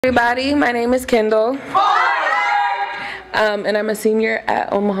Everybody, my name is Kendall, and I'm a senior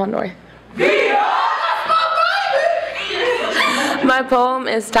at Omaha North. My poem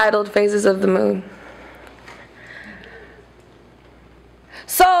is titled Phases of the Moon.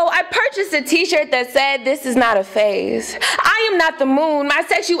 So I purchased a t-shirt that said, "This is not a phase. I am not the moon. My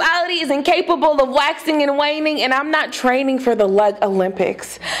sexuality is incapable of waxing and waning, and I'm not training for the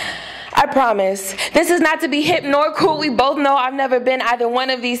Olympics. I promise. This is not to be hip nor cool. We both know I've never been either one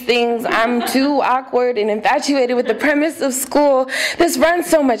of these things. I'm too awkward and infatuated with the premise of school. This runs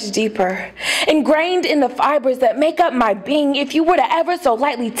so much deeper. Ingrained in the fibers that make up my being, if you were to ever so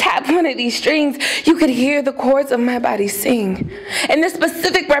lightly tap one of these strings, you could hear the chords of my body sing. And this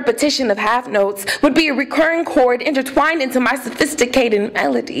specific repetition of half notes would be a recurring chord intertwined into my sophisticated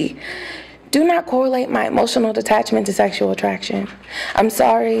melody. Do not correlate my emotional detachment to sexual attraction. I'm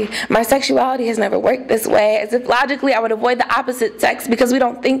sorry, my sexuality has never worked this way, as if logically I would avoid the opposite sex because we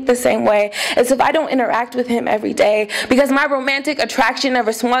don't think the same way, as if I don't interact with him every day, because my romantic attraction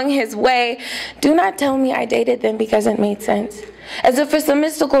never swung his way. Do not tell me I dated them because it made sense. As if for some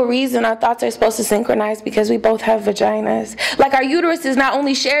mystical reason our thoughts are supposed to synchronize because we both have vaginas. Like our uteruses not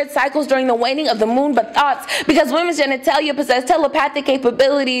only shared cycles during the waning of the moon, but thoughts, because women's genitalia possess telepathic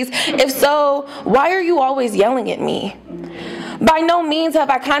capabilities. If so, why are you always yelling at me? By no means have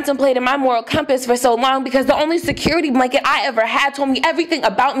I contemplated my moral compass for so long, because the only security blanket I ever had told me everything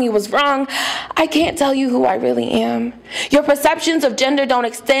about me was wrong. I can't tell you who I really am. Your perceptions of gender don't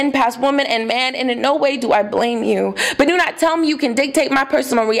extend past woman and man, and in no way do I blame you. But do not tell me you can dictate my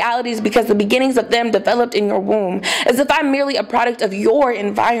personal realities because the beginnings of them developed in your womb, as if I'm merely a product of your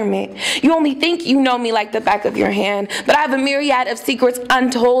environment. You only think you know me like the back of your hand, but I have a myriad of secrets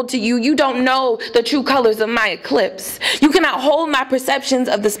untold to you. You don't know the true colors of my eclipse. You cannot hold my perceptions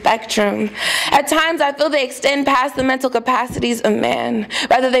of the spectrum. At times I feel they extend past the mental capacities of man.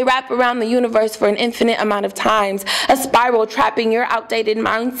 Rather, they wrap around the universe for an infinite amount of times, a spiral trapping your outdated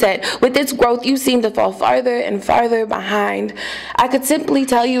mindset. With its growth, you seem to fall farther and farther behind. I could simply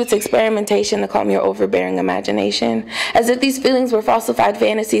tell you it's experimentation to calm your overbearing imagination, as if these feelings were falsified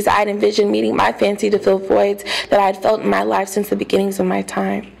fantasies I'd envisioned meeting my fancy to fill voids that I'd felt in my life since the beginnings of my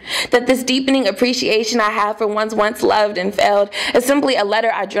time. That this deepening appreciation I have for one's once loved and failed is simply a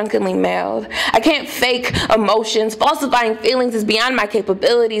letter I drunkenly mailed. I can't fake emotions. Falsifying feelings is beyond my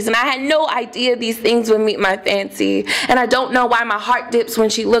capabilities, and I had no idea these things would meet my fancy. And I don't know why my heart dips when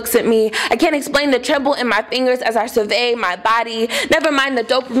she looks at me. I can't explain the tremble in my fingers as I survey my body. Never mind the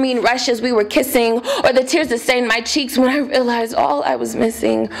dopamine rush as we were kissing, or the tears that stained my cheeks when I realized all I was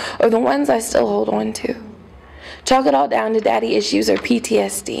missing, or the ones I still hold on to. Chalk it all down to daddy issues or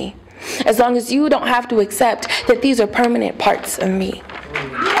PTSD, as long as you don't have to accept that these are permanent parts of me.